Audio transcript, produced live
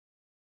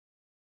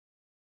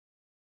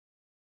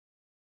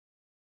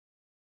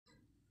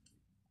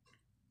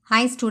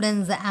Hi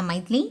students, I'm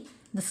Maithili.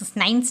 This is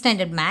 9th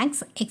standard maths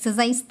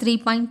exercise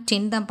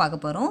 3.10 தான் பார்க்க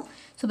போகிறோம்.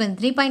 So இப்போ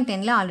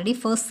 3.10ல ஆல்ரெடி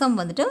ஃபர்ஸ்ட் சம்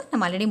வந்துட்டு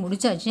நம்ம ஆல்ரெடி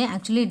முடிச்சாச்சு.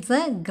 Actually it's a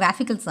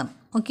graphical some.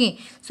 Okay,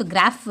 so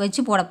graph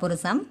வச்சு போட போகிற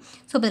சம்.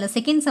 ஸோ இப்போ இதில்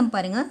செகண்ட் சம்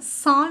பாருங்கள்,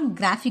 சால்வ்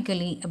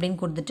கிராஃபிக்கலி அப்படின்னு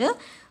கொடுத்துட்டு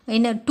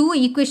என்ன 2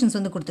 ஈக்குவேஷன்ஸ்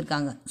வந்து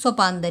கொடுத்துருக்காங்க. ஸோ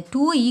இப்போ அந்த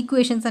 2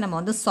 ஈக்குவேஷன்ஸை நம்ம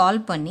வந்து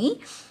சால்வ் பண்ணி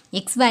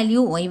எக்ஸ்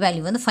வேல்யூ ஒய்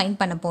வேல்யூ வந்து ஃபைண்ட்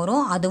பண்ண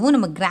போகிறோம். அதுவும்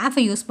நம்ம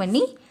கிராஃபை யூஸ்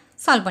பண்ணி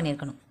சால்வ்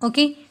பண்ணியிருக்கணும்.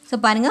 ஓகே, ஸோ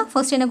பாருங்கள்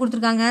ஃபர்ஸ்ட் என்ன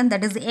கொடுத்துருக்காங்க,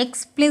 that is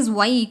X plus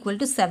Y equal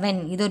to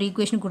 7 இது ஒரு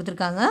ஈக்குவேஷன்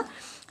கொடுத்துருக்காங்க.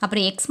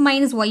 அப்புறம் X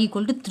minus Y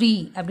equal to 3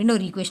 அப்படின்னு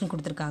ஒரு ஈக்குவேஷன்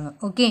கொடுத்துருக்காங்க.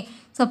 ஓகே,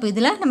 ஸோ அப்போ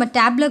இதில் நம்ம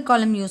டேப்லெட்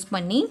காலம் யூஸ்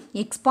பண்ணி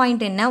எக்ஸ்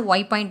பாயிண்ட் என்ன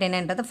ஒய் பாயிண்ட்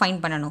என்னன்றதை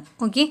ஃபைண்ட் பண்ணணும்.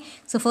 ஓகே,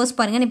 ஸோ ஃபர்ஸ்ட்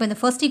பாருங்கள், இப்போ இந்த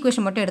ஃபர்ஸ்ட்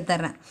ஈக்குவேஷன் மட்டும்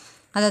எடுத்துறேன்.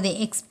 அதாவது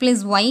X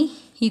plus Y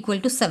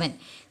equal to 7.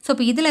 So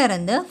இப்போ இதில்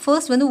இருந்து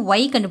ஃபர்ஸ்ட் வந்து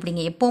ஒய்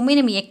கண்டுபிடிங்க. எப்போவுமே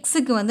நம்ம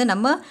எக்ஸுக்கு வந்து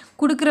நம்ம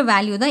கொடுக்குற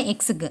வேல்யூ தான்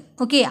எக்ஸுக்கு.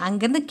 ஓகே,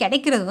 அங்கேருந்து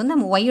கிடைக்கிறது வந்து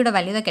நம்ம ஒய்யோட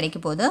வேல்யூ தான் கிடைக்க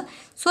போகுது.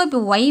 ஸோ இப்போ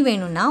ஒய்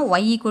வேணும்னா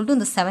ஒய் ஈக்குவல் டு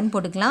இந்த 7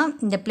 போட்டுக்கலாம்.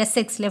 இந்த ப்ளஸ்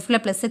எக்ஸ்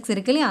லெஃப்ட்டில் ப்ளஸ் எக்ஸ்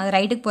இருக்கு இல்லையா, அது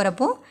ரைட்டுக்கு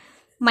போகிறப்போ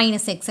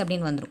மைனஸ் எக்ஸ்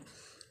அப்படின்னு வந்துடும்.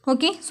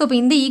 ஓகே, ஸோ இப்போ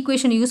இந்த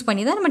ஈக்குவேஷன் யூஸ்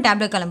பண்ணி தான் நம்ம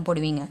டேப்லெட் காலம்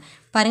போடுவீங்க.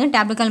 பாருங்கள்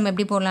டேப்லெட் காலம்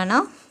எப்படி போடலான்னா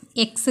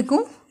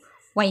எக்ஸுக்கும்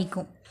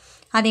ஒய்க்கும்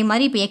அதே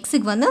மாதிரி இப்போ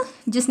எக்ஸுக்கு வந்து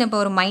ஜஸ்ட் இப்போ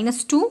ஒரு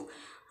 -2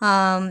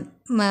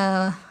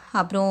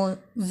 அப்புறம்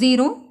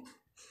 0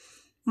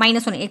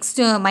 -1 எக்ஸ்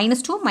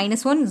 -2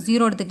 -1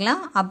 0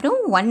 எடுத்துக்கலாம். அப்புறம்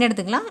 1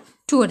 எடுத்துக்கலாம்,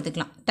 2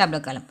 எடுத்துக்கலாம்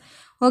டேப்லெட் காலம்.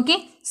 ஓகே,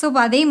 ஸோ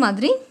இப்போ அதே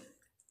மாதிரி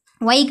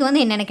ஒய்க்கு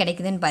வந்து என்னென்ன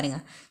கிடைக்குதுன்னு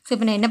பாருங்கள். ஸோ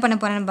இப்போ நான் என்ன பண்ண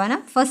போகிறேன்னு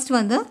பாருங்கள், ஃபர்ஸ்ட்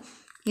வந்து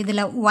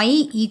இதில் ஒய்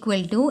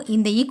ஈக்குவல் டு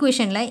இந்த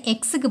ஈக்குவேஷனில்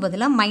எக்ஸுக்கு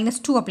பதிலாக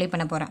 -2 அப்ளை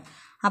பண்ண போகிறேன்.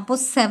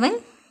 அப்போது 7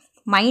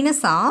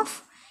 மைனஸ் ஆஃப்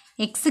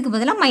எக்ஸுக்கு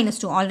பதிலாக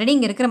 -2 ஆல்ரெடி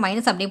இங்கே இருக்கிற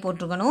மைனஸ் அப்படியே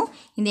போட்டிருக்கணும்.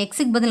 இந்த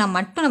எக்ஸுக்கு பதிலாக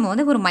மட்டும் நம்ம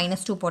வந்து ஒரு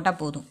 -2 போட்டால்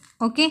போதும்.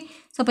 ஓகே,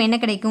 ஸோ இப்போ என்ன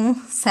கிடைக்கும்,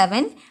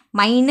 7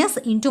 மைனஸ்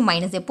இன்ட்டு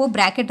மைனஸ், எப்போது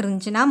ப்ராக்கெட்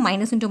இருந்துச்சுன்னா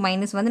மைனஸ் இன்ட்டு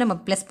மைனஸ் வந்து நம்ம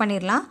ப்ளஸ்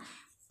பண்ணிடலாம்,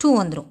 2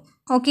 வந்துடும்.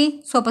 ஓகே,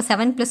 ஸோ அப்போ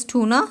 7 +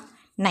 2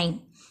 = 9,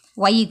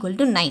 y ஈக்குவல்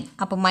டு 9.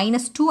 அப்போ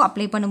 -2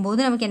 அப்ளை பண்ணும்போது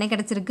நமக்கு என்ன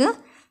கிடச்சிருக்கு,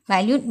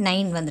 வேல்யூ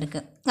 9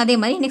 வந்திருக்கு. அதே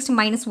மாதிரி நெக்ஸ்ட்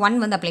 -1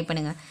 வந்து அப்ளை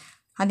பண்ணுங்கள்.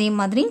 அதே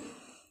மாதிரி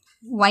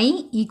y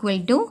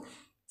ஈக்குவல் டு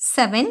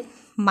 7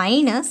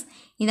 மைனஸ்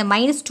இந்த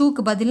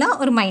 -2க்கு பதிலாக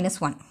ஒரு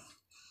 -1.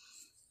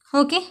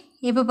 ஓகே,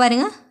 இப்போ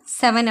பாருங்கள்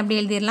 7 அப்படி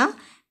எழுதிடலாம்,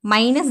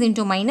 மைனஸ்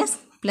இன்ட்டு மைனஸ்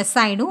ப்ளஸ்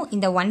ஆகிடும்,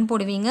 இந்த 1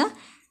 போடுவீங்க,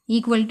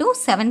 ஈக்குவல் டு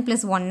 7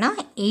 + 1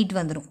 = 8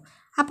 வந்துடும்.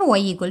 அப்போ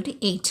y ஈக்குவல் டு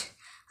 8.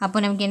 அப்போ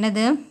நமக்கு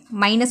என்னது,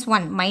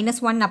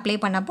 -1 அப்ளை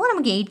பண்ணப்போ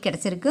நமக்கு 8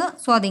 கிடச்சிருக்கு.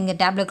 ஸோ அது இங்கே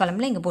டேப்லெட்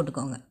காலமில் இங்கே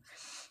போட்டுக்கோங்க.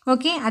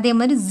 ஓகே, அதே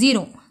மாதிரி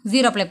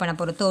 0 அப்ளை பண்ண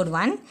போகிறோம், third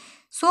one.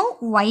 So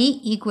y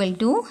equal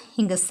to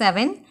இங்கே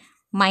 7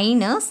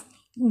 மைனஸ்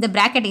இந்த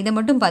ப்ராக்கெட் இதை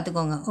மட்டும்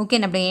பார்த்துக்கோங்க. ஓகே,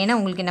 நம்ம ஏன்னா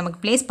உங்களுக்கு நமக்கு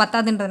ப்ளேஸ்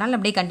பத்தாதுன்றதுனால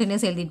அப்படியே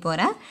கண்டினியூஸ் எழுதிட்டு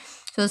போகிறேன்.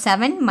 ஸோ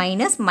 7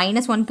 மைனஸ்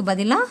 -1க்கு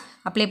பதிலாக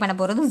அப்ளை பண்ண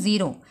போகிறது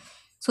 0.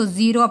 ஸோ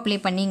 0 அப்ளை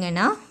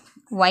பண்ணிங்கன்னா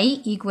y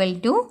ஈக்குவல்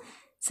டு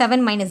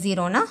 7 மைனஸ்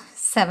 0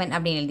 = 7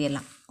 அப்படின்னு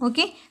எழுதிடலாம்.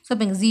 ஓகே, ஸோ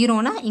இப்போ இங்கே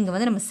 0 இங்கே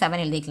வந்து நம்ம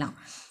 7 எழுதிக்கலாம்.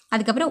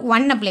 அதுக்கப்புறம்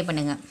 1 அப்ளை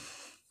பண்ணுங்கள்.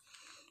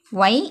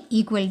 y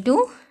ஈக்குவல் டு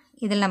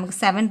இதில் நமக்கு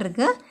 7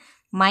 இருக்குது,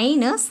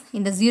 மைனஸ்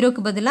இந்த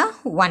 0க்கு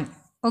பதிலாக 1.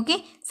 ஓகே,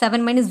 7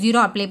 மைனஸ் 0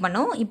 அப்ளை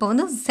பண்ணோம். இப்போ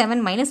வந்து 7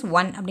 மைனஸ்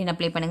 1 அப்படின்னு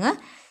அப்ளை பண்ணுங்கள்.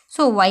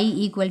 So y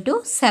equal to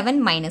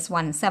 7 minus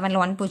 1, 7ல்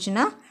 1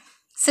 போச்சுன்னா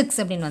 6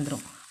 அப்படின்னு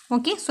வந்துடும்.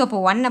 ஓகே, ஸோ அப்போ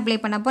 1 அப்ளை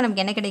பண்ணப்போ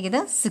நமக்கு என்ன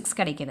கிடைக்கிது, 6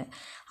 கிடைக்கிது.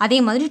 அதே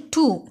மாதிரி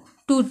 2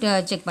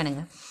 செக்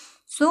பண்ணுங்கள்.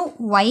 So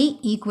y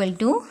equal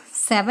to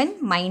 7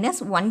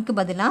 minus 1க்கு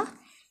பதிலாக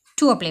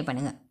 2 அப்ளை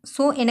பண்ணுங்கள்.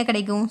 ஸோ என்ன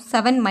கிடைக்கும்,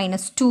 7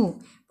 மைனஸ் 2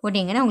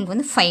 போட்டிங்கன்னா உங்களுக்கு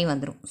வந்து 5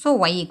 வந்துடும். So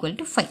y equal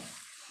to 5,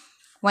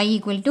 y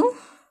equal to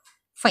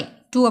 5,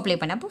 2 apply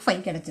பண்ணப்போ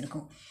 5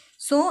 கிடச்சிருக்கும்.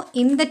 ஸோ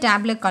இந்த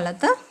டேப்லெட்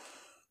காலத்தை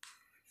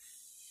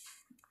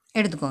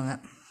எடுத்துக்கோங்க.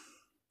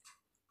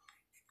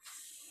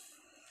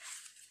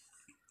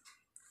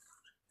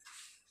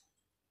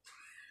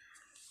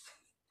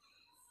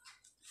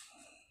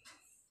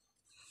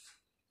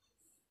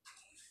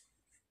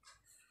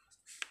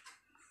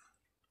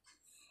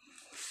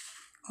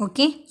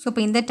 ஓகே, ஸோ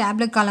இப்போ இந்த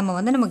டேப்லெட் காலமை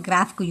வந்து நம்ம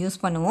கிராஃப்க்கு யூஸ்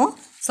பண்ணுவோம்.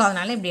 ஸோ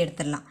அதனால் இப்படி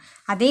எடுத்துடலாம்.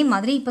 அதே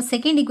மாதிரி இப்போ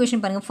செகண்ட்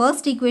ஈக்குவேஷன் பாருங்கள்,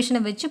 ஃபர்ஸ்ட்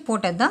ஈக்குவேஷனை வச்சு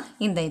போட்டது தான்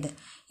இந்த இது.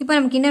 இப்போ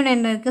நமக்கு இன்னொன்று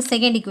என்ன இருக்குது,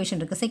 செகண்ட் ஈக்குவேஷன்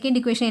இருக்குது. செகண்ட்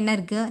ஈக்குவேஷன் என்ன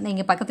இருக்குது, நான்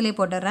இங்கே பக்கத்துலேயே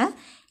போட்டுடுறேன்,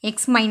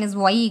 X minus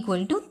Y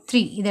equal to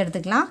 3 இதை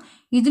எடுத்துக்கலாம்.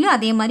 இதுலேயும்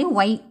அதே மாதிரி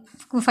ஒய்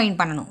ஃபைன்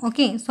பண்ணணும்.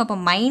 ஓகே, ஸோ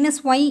அப்போ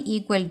 -y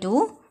ஈக்குவல் டு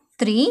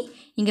 3,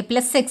 இங்கே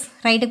ப்ளஸ் எக்ஸ்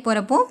ரைட்டுக்கு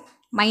போகிறப்போ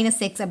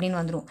 -x அப்படின்னு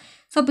வந்துடும்.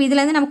 ஸோ இப்போ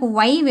இதுலேருந்து நமக்கு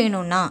ஒய்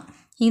வேணும்னா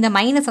இந்த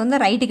மைனஸ் வந்து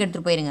ரைட்டுக்கு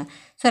எடுத்துகிட்டு போயிருங்க.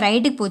 ஸோ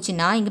ரைட்டுக்கு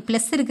போச்சுன்னா இங்கே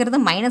ப்ளஸ் இருக்கிறது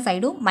மைனஸ்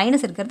ஆகிடும்,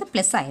 மைனஸ் இருக்கிறது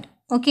ப்ளஸ் ஆயிடும்.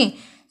 ஓகே,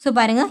 ஸோ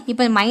பாருங்கள்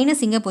இப்போ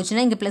மைனஸ் இங்கே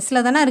போச்சுன்னா இங்கே ப்ளஸில்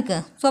தானே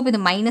இருக்குது. ஸோ அப்போ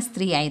இது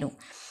 -3 ஆயிடும்.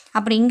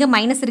 அப்புறம் இங்கே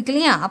மைனஸ் இருக்கு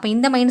இல்லையா, அப்போ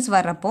இந்த மைனஸ்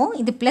வர்றப்போ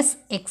இது ப்ளஸ்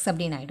எக்ஸ்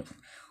அப்படின்னு ஆகிடும்.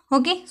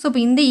 ஓகே, ஸோ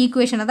இப்போ இந்த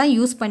ஈக்குவேஷனை தான்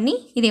யூஸ் பண்ணி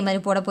இதே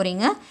மாதிரி போட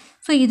போகிறீங்க.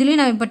 ஸோ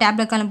இதுலேயும் நம்ம இப்போ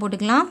டேப்லெட் காலம்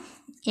போட்டுக்கலாம்,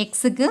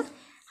 எக்ஸுக்கு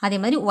அதே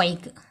மாதிரி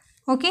ஒய்க்கு.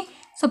 ஓகே,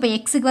 ஸோ இப்போ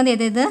எக்ஸுக்கு வந்து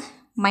எது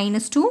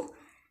 -2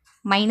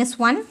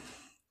 -1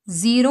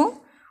 0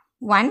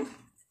 1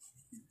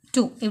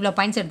 2 இவ்வளோ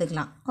பாயிண்ட்ஸ்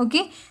எடுத்துக்கலாம்.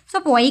 ஓகே, ஸோ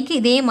இப்போ ஒய்க்கு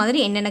இதே மாதிரி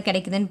என்னென்ன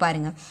கிடைக்குதுன்னு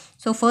பாருங்கள்.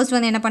 ஸோ ஃபர்ஸ்ட்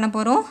வந்து என்ன பண்ண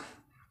போகிறோம்,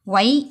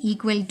 y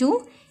ஈக்குவல் டு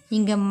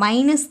இங்கே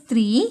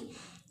 -3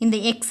 இந்த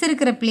எக்ஸ்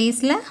இருக்கிற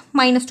பிளேஸில்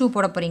 -2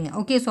 போட போகிறீங்க.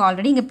 ஓகே, ஸோ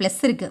ஆல்ரெடி இங்கே ப்ளஸ்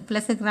இருக்குது,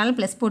 ப்ளஸ் இருக்கிறனால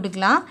ப்ளஸ்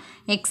போட்டுக்கலாம்.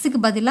 எக்ஸுக்கு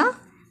பதிலாக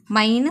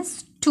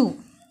 -2.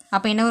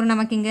 அப்போ என்ன வரும்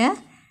நமக்கு இங்கே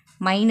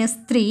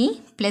 -3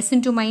 ப்ளஸ்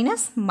இன்ட்டு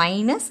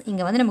மைனஸ்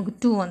இங்கே வந்து நமக்கு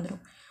 2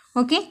 வந்துடும்.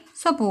 ஓகே,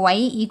 ஸோ அப்போ y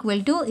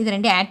ஈக்குவல் டு இது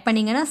ரெண்டு ஆட்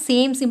பண்ணிங்கன்னா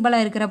சேம்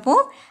சிம்பிளாக இருக்கிறப்போ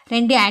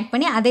ரெண்டு ஆட்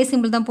பண்ணி அதே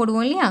சிம்பிள் தான்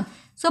போடுவோம் இல்லையா.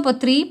 ஸோ அப்போ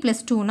 3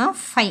 + 2னா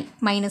 5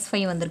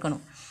 -5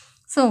 வந்திருக்கணும்.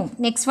 ஸோ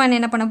நெக்ஸ்ட் ஒன்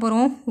என்ன பண்ண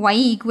போகிறோம், y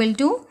ஈக்குவல்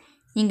டு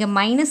இங்கே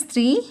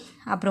 -3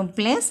 அப்புறம்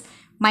ப்ளஸ்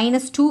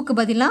 -2க்கு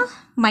பதிலாக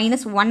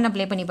 -1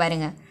 அப்ளை பண்ணி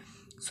பாருங்கள்.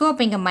 ஸோ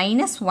அப்போ இங்கே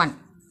 -1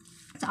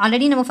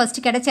 ஆல்ரெடி நம்ம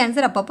ஃபஸ்ட்டு கிடச்ச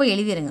ஆன்சர் அப்பப்போ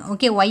எழுதிடுங்க.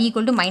 ஓகே, y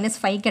ஈக்குவல் டு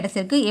 -5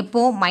 கிடச்சிருக்கு.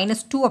 எப்போது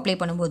 -2 அப்ளை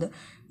பண்ணும்போது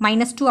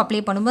 -2 அப்ளை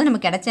பண்ணும்போது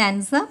நமக்கு கிடச்ச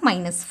ஆன்சர்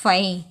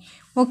 -5.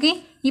 ஓகே,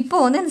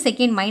 இப்போது வந்து அந்த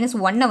செகண்ட்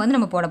 -1 வந்து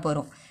நம்ம போட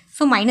போகிறோம்.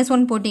 ஸோ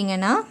 -1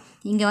 போட்டிங்கன்னா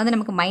இங்கே வந்து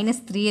நமக்கு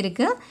 -3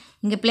 இருக்குது.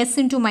 இங்கே ப்ளஸ்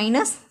இன்ட்டு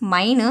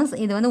மைனஸ்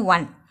இது வந்து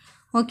 1.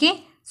 ஓகே,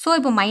 ஸோ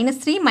இப்போ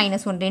 -3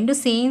 -1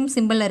 ரெண்டும் சேம்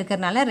சிம்பிளில்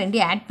இருக்கிறனால ரெண்டு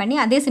ஆட் பண்ணி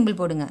அதே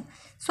சிம்பிள் போடுங்க.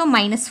 ஸோ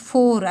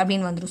 -4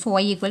 அப்படின்னு வந்துடும். So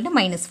y equal to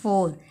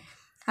 -4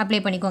 apply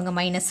பண்ணிக்கோங்க,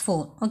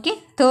 -4. ஓகே,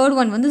 தேர்ட்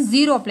ஒன் வந்து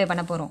 0 அப்ளை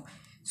பண்ண போகிறோம்.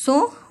 So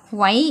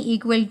y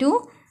equal to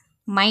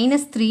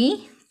 -3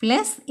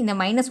 plus இந்த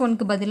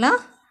 -1க்கு பதிலாக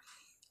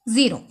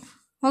 0.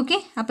 ஓகே,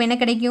 அப்போ என்ன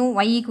கிடைக்கும்,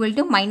 y ஈக்குவல்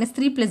டு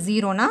 -3 +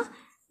 0னா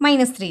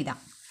 -3 தான்.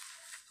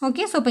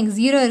 ஓகே, ஸோ இப்போ இங்கே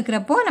 0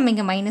 இருக்கிறப்போ நம்ம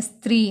இங்கே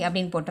 -3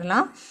 அப்படின்னு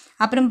போட்டுடலாம்.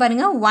 அப்புறம்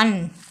பாருங்கள்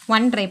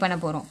 1 ட்ரை பண்ண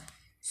போகிறோம்.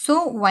 So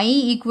y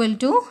equal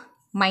to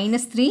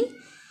 -3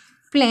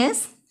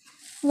 plus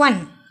 1.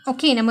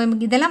 Okay, நம்ம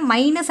இதெல்லாம்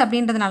மைனஸ்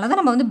அப்படின்றதுனால தான்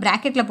நம்ம வந்து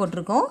ப்ராக்கெட்டில்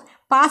போட்டிருக்கோம்.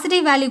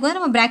 பாசிட்டிவ் வேல்யூக்கு வந்து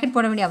நம்ம ப்ராக்கெட்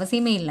போட வேண்டிய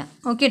அவசியமே இல்லை.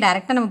 ஓகே,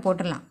 டேரெக்டாக நம்ம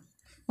போட்டுடலாம்.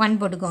 1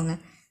 போட்டுக்கோங்க.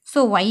 So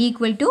y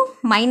equal to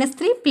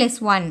 -3 plus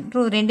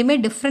 1 ரெண்டுமே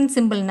டிஃப்ரெண்ட்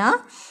சிம்பிள்னால்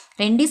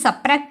ரெண்டையும்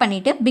சப்ராக்ட்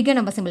பண்ணிவிட்டு பிக்கர்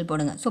நம்பர் சிம்பிள்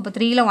போடுங்க. ஸோ இப்போ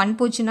 3ல் 1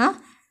 போச்சுன்னா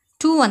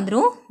 2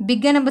 வந்துடும்.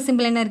 பிக்கர் நம்பர்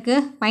சிம்பிள் என்ன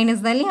இருக்குது,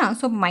 மைனஸ் தான் இல்லையா.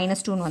 ஸோ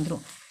 -2ன்னு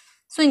வந்துடும்.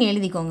 ஸோ இங்கே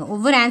எழுதிக்கோங்க.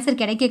 ஒவ்வொரு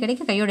ஆன்சர்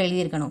கிடைக்க கையோடு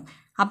எழுதியிருக்கணும்.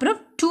 அப்புறம்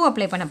 2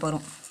 அப்ளை பண்ண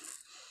போகிறோம்.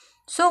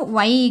 So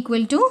y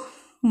equal to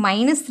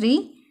 -3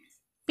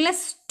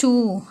 plus 2.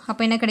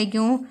 அப்போ என்ன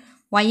கிடைக்கும்,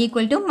 y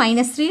ஈக்குவல் டு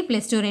 -3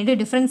 ப்ளஸ் 2 ரெண்டு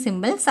டிஃப்ரெண்ட்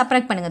சிம்பிள்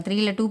சப்ராக்ட் பண்ணுங்கள்.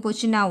 3ல் 2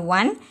 போச்சுன்னா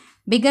 1,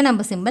 bigger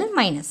number simple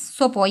minus.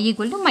 So அப்போ y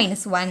ஈக்குவல் டு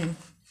 -1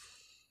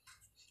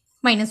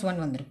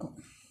 வந்திருக்கும்.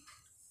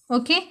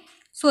 ஓகே,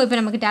 ஸோ இப்போ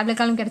நமக்கு டேப்லெட்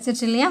காலம்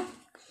கிடச்சிருச்சு இல்லையா.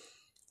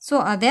 ஸோ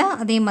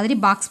அதே மாதிரி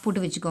பாக்ஸ்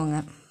போட்டு வச்சுக்கோங்க.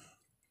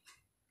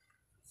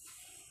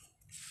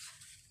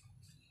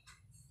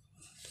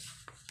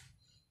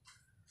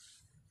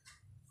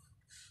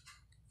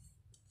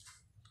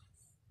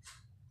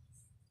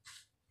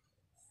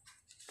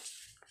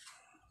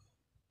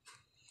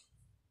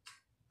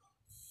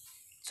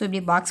 ஸோ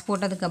இப்படி பாக்ஸ்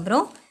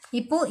போட்டதுக்கப்புறம்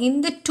இப்போது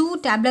இந்த 2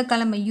 டேப்லெட்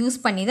காலம் யூஸ்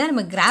பண்ணி தான்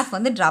நம்ம கிராஃப்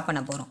வந்து ட்ரா பண்ண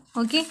போகிறோம்.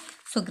 ஓகே,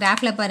 ஸோ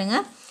கிராஃபில்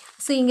பாருங்கள்.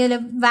 ஸோ இங்கே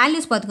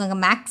வேல்யூஸ் பார்த்துக்கோங்க.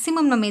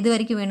 மேக்ஸிமம் நம்ம எது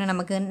வரைக்கும் வேணும்,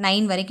 நமக்கு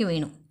 9 வரைக்கும்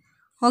வேணும்.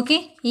 ஓகே,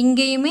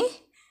 இங்கேயுமே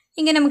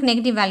இங்கே நமக்கு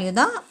நெகட்டிவ் வேல்யூ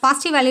தான்.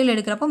 பாசிட்டிவ் வேல்யூவில்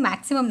எடுக்கிறப்போ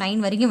மேக்ஸிமம்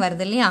 9 வரைக்கும்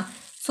வருது இல்லையா.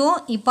 ஸோ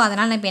இப்போ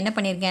அதனால் நான் இப்போ என்ன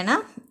பண்ணியிருக்கேன்னா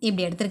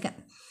இப்படி எடுத்திருக்கேன்.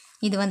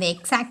 இது வந்து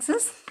எக்ஸ்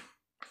ஆக்சிஸ்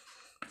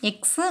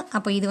எக்ஸு,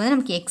 அப்போ இது வந்து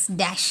நமக்கு எக்ஸ்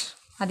டேஷ்.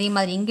 அதே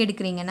மாதிரி இங்கே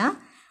எடுக்கிறீங்கன்னா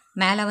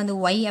மேலே வந்து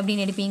y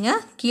அப்படின்னு எடுப்பீங்க,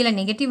 கீழே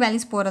நெகட்டிவ்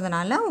வேல்யூஸ்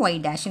போகிறதுனால y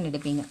டேஷ்ன்னு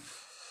எடுப்பீங்க.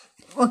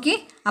 ஓகே,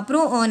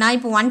 அப்புறம் நான்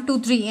இப்போ 1 2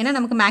 3 ஏன்னா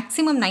நமக்கு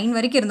மேக்ஸிமம் 9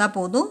 வரைக்கும் இருந்தால்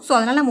போதும். ஸோ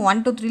அதனால் நம்ம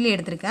 1 2 3ல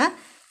எடுத்திருக்கேன்.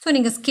 ஸோ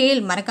நீங்கள்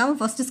ஸ்கேல் மறக்காமல்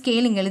ஃபஸ்ட்டு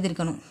ஸ்கேல் இங்கே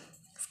எழுதியிருக்கணும்.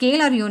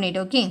 Scale R unit.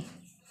 Okay,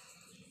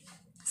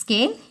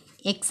 scale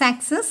X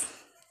axis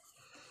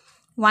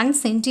 1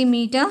 cm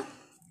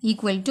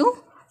equal to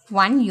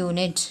 1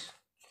 unit.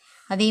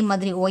 அதே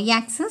மாதிரி y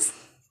axis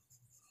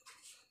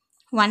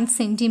 1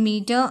 cm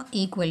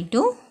equal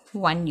to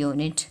 1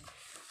 unit.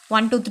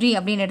 1 2 3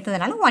 அப்படின்னு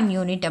எடுத்ததுனால 1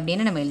 யூனிட்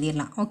அப்படின்னு நம்ம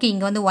எழுதிடலாம். ஓகே,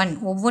 இங்கே வந்து 1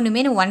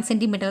 ஒவ்வொன்றுமே 1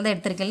 சென்டிமீட்டர் தான்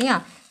எடுத்திருக்கேன் இல்லையா.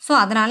 ஸோ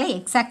அதனால்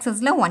எக்ஸ்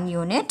ஆக்சஸில் 1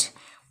 யூனிட்,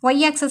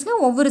 ஒய்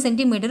ஆக்சஸில் ஒவ்வொரு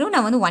சென்டிமீட்டரும்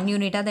நான் வந்து 1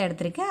 யூனிட்டாக தான்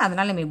எடுத்திருக்கேன்.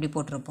 அதனால் நம்ம இப்படி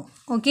போட்டிருப்போம்.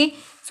 ஓகே,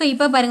 ஸோ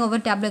இப்போ பாருங்கள்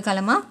ஒவ்வொரு டேப்லெட்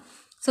காலமாக.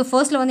 ஸோ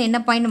ஃபர்ஸ்ட்டில் வந்து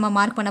என்ன பாயிண்ட் நம்ம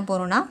மார்க் பண்ண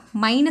போகிறோம்னா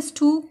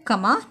 -2,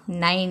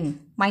 9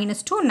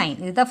 -2 9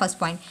 இதுதான்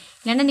ஃபஸ்ட் பாயிண்ட்.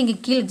 இல்லைன்னா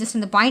நீங்கள் கீழே ஜஸ்ட்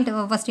இந்த பாயிண்ட்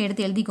ஃபஸ்ட்டு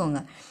எடுத்து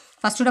எழுதிக்கோங்க.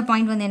 ஃபஸ்ட்டோட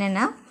பாயிண்ட் வந்து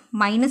என்னென்னா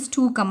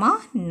 -2,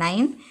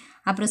 9.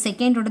 அப்புறம்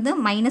செகண்டோடது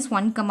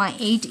 -1,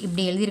 8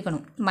 இப்படி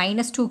எழுதியிருக்கணும்.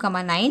 -2,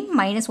 9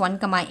 -1,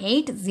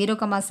 8 0,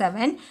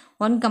 7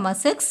 1,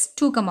 6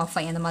 2,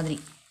 5 அந்த மாதிரி.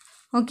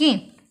 ஓகே,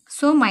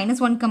 ஸோ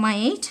 -1,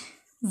 8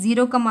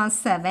 0,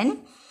 7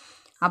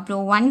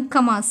 அப்புறம் 1,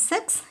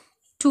 6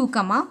 2,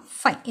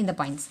 5 இந்த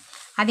பாயிண்ட்ஸ்.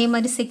 அதே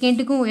மாதிரி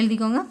செகண்டுக்கும்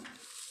எழுதிக்கோங்க.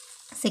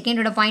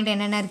 செகண்டோட பாயிண்ட்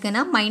என்னென்ன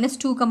இருக்குன்னா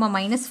 -2,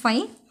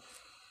 -5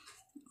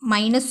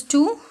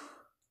 -2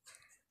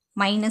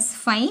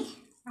 -5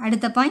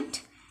 அடுத்த பாயிண்ட்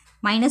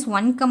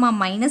 -1,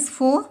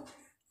 -4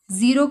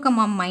 0,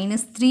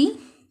 -3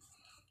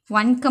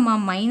 1,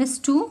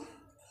 -2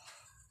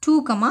 2,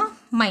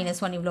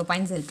 -1 இவ்வளோ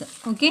பாயிண்ட்ஸ் இருக்குது.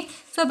 ஓகே,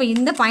 ஸோ இப்போ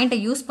இந்த பாயிண்ட்டை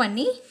யூஸ்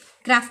பண்ணி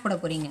கிராஃப் போட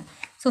போகிறீங்க.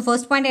 ஸோ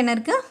ஃபர்ஸ்ட் பாயிண்ட் என்ன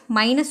இருக்குது,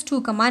 -2,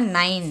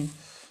 9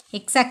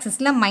 எக்ஸ்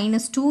ஆக்சஸில்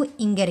 -2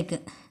 இங்கே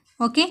இருக்குது.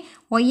 Okay,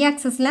 Y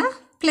ஆக்சஸில்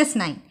plus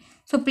 9.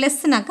 ஸோ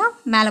ப்ளஸ்னாக்கா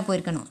மேலே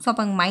போயிருக்கணும். ஸோ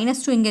அப்போ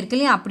 -2 இங்கே இருக்கு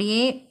இல்லையா,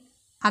 அப்படியே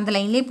அந்த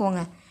லைன்லேயே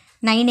போங்க.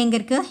 9 எங்கே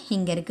இருக்குது,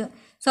 இங்கே இருக்குது.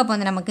 ஸோ அப்போ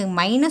வந்து நமக்கு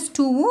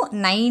 -2வும்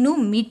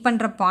 9ம் மீட்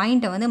பண்ணுற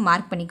பாயிண்ட்டை வந்து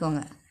மார்க்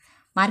பண்ணிக்கோங்க.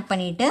 மார்க்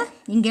பண்ணிவிட்டு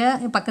இங்கே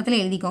பக்கத்தில்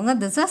எழுதிக்கோங்க.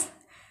 This is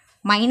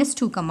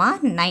 -2,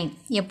 9.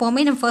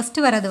 எப்போவுமே நம்ம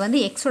ஃபஸ்ட்டு வர்றது வந்து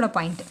எக்ஸோட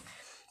பாயிண்ட்.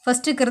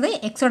 ஃபஸ்ட்டு இருக்கிறது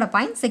எக்ஸோட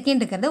பாயிண்ட், செகண்ட்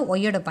இருக்கிறது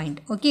ஒய்யோட பாயிண்ட்.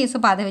 ஓகே, ஸோ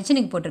இப்போ அதை வச்சு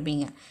நீங்கள்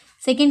போட்டிருப்பீங்க.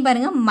 செகண்ட்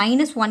பாருங்கள்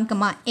 -1,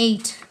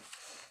 8.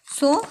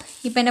 ஸோ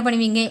இப்போ என்ன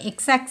பண்ணுவீங்க,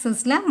 எக்ஸ்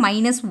ஆக்சஸில்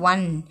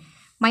 -1.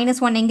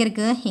 -1 எங்கே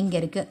இருக்குது, இங்கே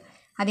இருக்குது.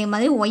 அதே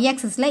மாதிரி ஒய்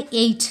ஆக்சஸில்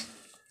 8.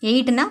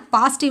 8னா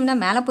பாசிட்டிவ்னா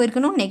மேலே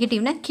போயிருக்கணும்,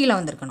 நெகட்டிவ்னா கீழே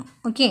வந்திருக்கணும்.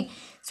 ஓகே,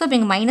 ஸோ இப்போ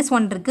இங்கே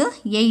 -1 இருக்குது,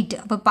 8.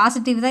 அப்போ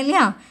பாசிட்டிவ் தான்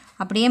இல்லையா,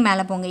 அப்படியே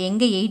மேலே போங்க.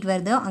 எங்கே 8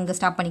 வருதோ அங்கே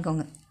ஸ்டாப்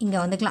பண்ணிக்கோங்க. இங்கே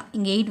வந்துக்கலாம்.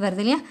 இங்கே 8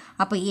 வருது இல்லையா,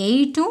 அப்போ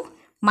 8ம்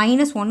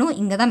 -1ம்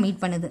இங்கே தான்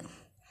மீட் பண்ணுது.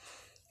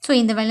 ஸோ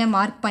இந்த வேலையை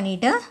மார்க்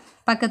பண்ணிவிட்டு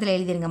பக்கத்தில்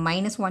எழுதிருங்க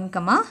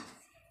 -1,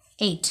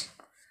 8.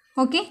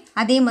 ஓகே,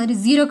 அதே மாதிரி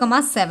 0,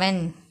 7.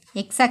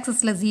 எக்ஸ்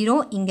ஆக்சஸில் 0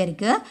 இங்கே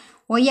இருக்குது,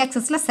 ஒய்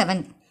ஆக்சஸில் 7.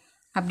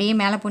 அப்படியே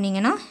மேலே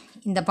போனீங்கன்னா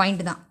இந்த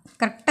பாயிண்ட் தான்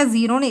கரெக்டாக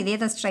 0ன்னு இதே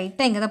தான்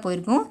ஸ்ட்ரைட்டாக இங்கே தான்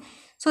போயிருக்கும்.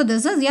 So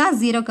this is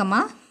 0,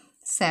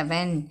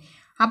 7.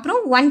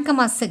 அப்புறம் 1,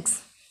 6.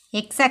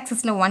 எக்ஸ்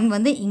ஆக்சஸில் 1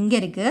 வந்து இங்கே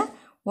இருக்குது,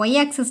 ஒய்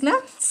ஆக்சஸில்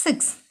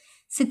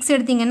 6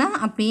 எடுத்திங்கன்னா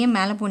அப்படியே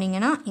மேலே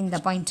போனீங்கன்னா இந்த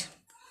பாயிண்ட்.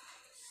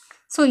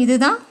 ஸோ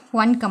இதுதான்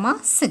 1,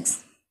 6.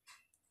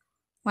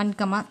 1,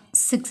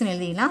 6ன்னு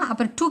எழுதிடலாம்.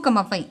 அப்புறம் 2,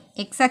 5.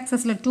 எக்ஸ்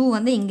ஆக்சஸில் 2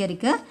 வந்து இங்கே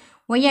இருக்குது,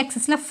 ஒய்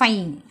ஆக்சஸில்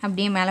 5.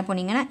 அப்படியே மேலே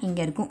போனீங்கன்னா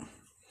இங்கே இருக்கும்.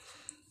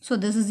 So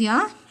this is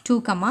 2,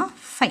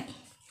 5.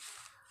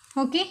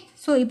 Okay,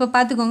 so இப்போ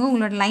பார்த்துக்கோங்க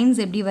உங்களோட லைன்ஸ்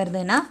எப்படி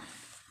வருதுன்னா,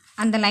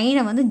 அந்த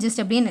லைனை வந்து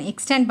ஜஸ்ட் அப்படியே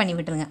எக்ஸ்டெண்ட் பண்ணி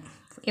விட்டுருங்க.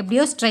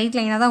 எப்படியோ ஸ்ட்ரைட்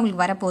லைனாக தான்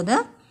உங்களுக்கு வரப்போகுது.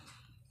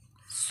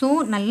 ஸோ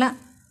நல்லா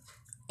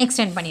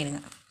எக்ஸ்டெண்ட் பண்ணிடுங்க.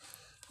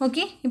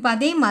 ஓகே, இப்போ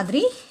அதே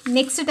மாதிரி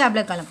நெக்ஸ்ட்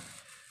டேப்லெட் காலம்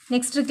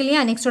நெக்ஸ்ட் இருக்கு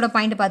இல்லையா, நெக்ஸ்ட்டோட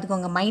பாயிண்ட்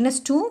பார்த்துக்கோங்க.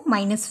 -2,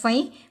 -5,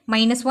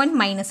 -1,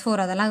 -4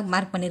 அதெல்லாம்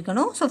மார்க்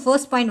பண்ணியிருக்கணும். ஸோ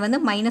ஃபர்ஸ்ட் பாயிண்ட் வந்து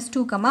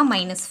 -2,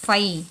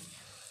 -5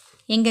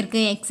 எங்கே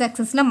இருக்குது, எக்ஸ்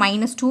ஆக்சஸில்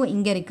 -2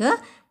 இங்கே இருக்குது.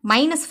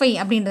 -5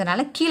 அப்படின்றதுனால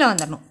கீழே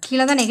வந்துடணும்.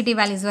 கீழே தான் நெகட்டிவ்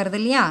வேல்யூஸ் வருது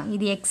இல்லையா,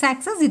 இது எக்ஸ்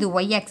ஆக்சஸ், இது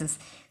ஒய் ஆக்சஸ்.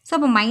 ஸோ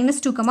அப்போ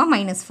 -2,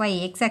 -5.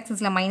 எக்ஸ்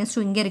ஆக்சஸில் -2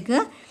 இங்கே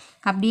இருக்குது,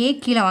 அப்படியே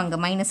கீழே வாங்க.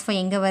 -5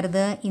 எங்கே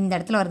வருது, இந்த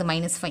இடத்துல வருது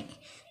 -5.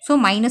 ஸோ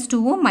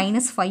 -2வும்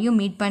 -5யும்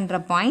மீட் பண்ணுற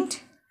பாயிண்ட்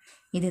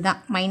இதுதான்,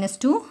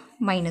 -2,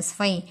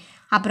 -5.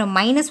 அப்புறம்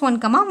 -1,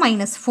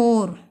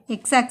 -4.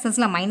 எக்ஸ்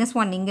ஆக்சஸில்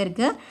 -1 இங்கே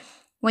இருக்குது,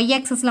 ஒய்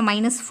ஆக்சஸில்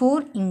 -4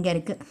 இங்கே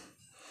இருக்குது.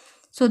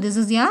 So this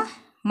is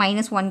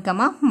 -1,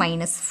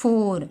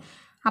 -4.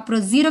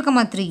 அப்புறம் 0,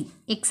 3.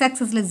 எக்ஸ்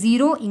ஆக்சஸில்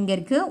 0 இங்கே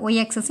இருக்குது, ஒய்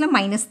ஆக்சஸில்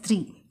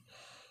 -3.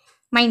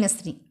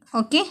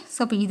 ஓகே, ஸோ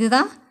அப்போ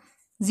இதுதான்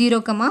 0,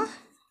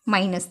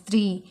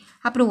 -3.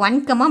 அப்புறம் 1,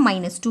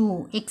 -2.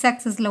 எக்ஸ்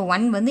ஆக்சஸில்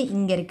 1 வந்து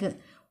இங்கே இருக்குது,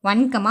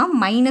 1,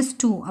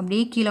 -2.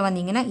 அப்படியே கீழே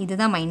வந்தீங்கன்னா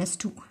இதுதான்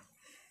 -2.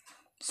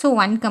 ஸோ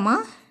 1,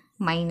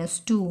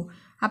 -2.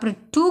 அப்புறம்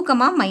 2,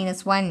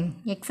 -1.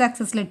 எக்ஸ்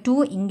ஆக்சஸில் 2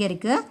 இங்கே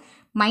இருக்குது,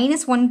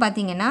 -1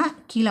 பார்த்தீங்கன்னா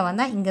கீழே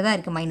வந்தால் இங்கே தான்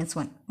இருக்குது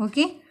 -1.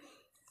 ஓகே,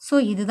 ஸோ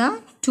இதுதான்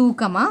 2,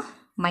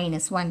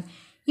 -1.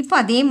 இப்போ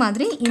அதே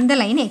மாதிரி இந்த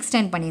லைனை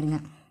எக்ஸ்டெண்ட் பண்ணிடுங்க.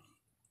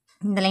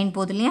 இந்த லைன்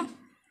போகுது இல்லையா,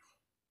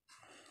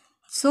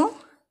 ஸோ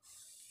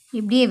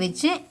இப்படியே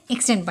வச்சு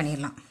எக்ஸ்டெண்ட்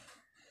பண்ணிடலாம்.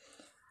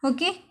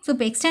 ஓகே, ஸோ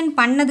இப்போ எக்ஸ்டெண்ட்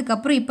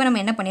பண்ணதுக்கப்புறம் இப்போ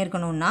நம்ம என்ன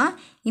பண்ணியிருக்கணும்னா,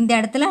 இந்த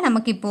இடத்துல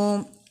நமக்கு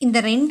இப்போது இந்த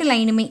 2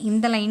 லைனுமே,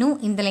 இந்த லைனும்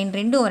இந்த லைன்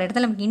ரெண்டும் ஒரு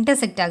இடத்துல நமக்கு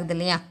இன்டர்செக்ட் ஆகுது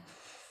இல்லையா.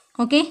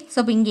 ஓகே, ஸோ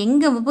இப்போ இங்கே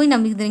எங்கே போய்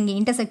நமக்கு இது இங்கே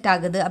இன்டர்செக்ட்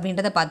ஆகுது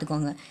அப்படின்றத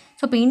பார்த்துக்கோங்க.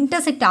 ஸோ இப்போ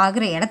இன்டர்செக்ட்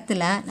ஆகிற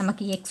இடத்துல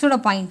நமக்கு எக்ஸோட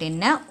பாயிண்ட்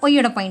என்ன,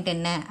 ஒய்யோட பாயிண்ட்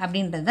என்ன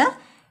அப்படின்றத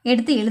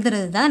எடுத்து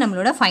எழுதுறது தான்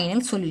நம்மளோட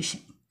ஃபைனல்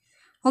சொல்யூஷன்.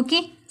 ஓகே,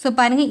 ஸோ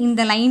பாருங்கள்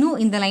இந்த லைனும்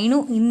இந்த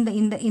லைனும் இந்த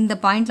இந்த இந்த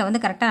பாயிண்டில்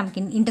வந்து கரெக்டாக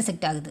நமக்கு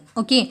இன்டர்செக்ட் ஆகுது.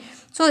 ஓகே,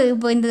 ஸோ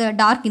இப்போ இந்த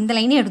டார்க் இந்த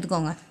லைனே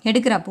எடுத்துக்கோங்க.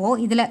 எடுக்கிறப்போ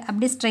இதில்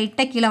அப்படியே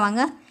ஸ்ட்ரைட்டாக கீழே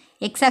வாங்க.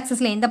 எக்ஸ்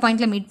ஆக்சஸில் எந்த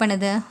பாயிண்டில் மீட்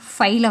பண்ணுது,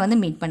 5ல் வந்து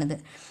மீட் பண்ணுது.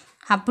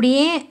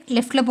 அப்படியே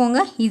லெஃப்ட்டில் போங்க,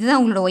 இதுதான்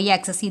உங்களோட ஒய்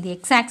ஆக்சஸ், இது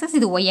எக்ஸ் ஆக்சஸ்,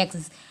 இது ஒய்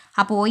ஆக்சஸ்.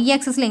 அப்போ ஒய்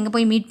ஆக்சஸில் எங்கே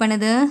போய் மீட்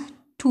பண்ணுது,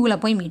 2ல்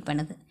போய் மீட்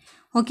பண்ணுது.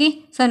 ஓகே,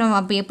 ஸோ நம்ம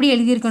அப்போ எப்படி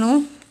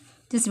எழுதியிருக்கணும்,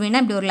 ஜஸ்ட்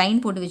வேணால் இப்படி ஒரு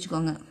லைன் போட்டு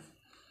வச்சுக்கோங்க.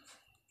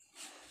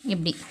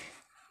 எப்படி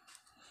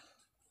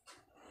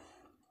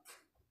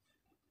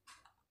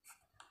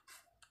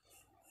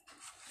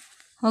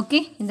ஓகே,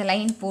 இந்த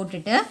லைன்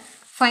போட்டுட்டு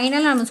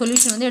ஃபைனலாக நம்ம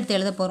சொல்யூஷன் வந்து எடுத்து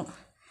எழுத போகிறோம்.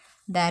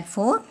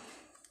 therefore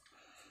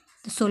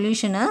the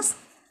solution is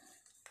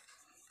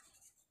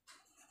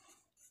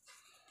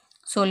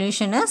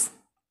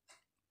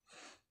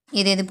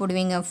இது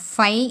போடுவீங்க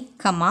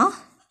 5,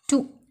 2.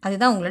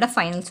 அதுதான் உங்களோட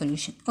final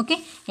solution. Okay,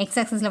 X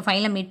ஆக்சஸில்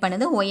 5ல் meet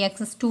பண்ணுது, ஒய்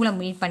ஆக்சஸ் 2ல்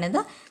மீட் பண்ணுது.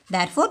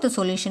 therefore the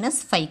solution is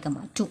 5,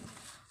 2.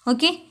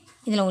 Okay,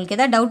 இதில் உங்களுக்கு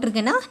எதாவது டவுட்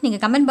இருக்குன்னா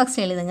நீங்கள் கமெண்ட்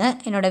பாக்ஸில் எழுதுங்க.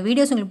 என்னோடய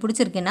வீடியோஸ் உங்களுக்கு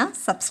பிடிச்சிருக்குன்னா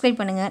சப்ஸ்கிரைப்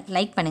பண்ணுங்கள்,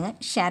 லைக் பண்ணுங்கள்,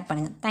 ஷேர்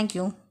பண்ணுங்கள்.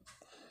 தேங்க்யூ.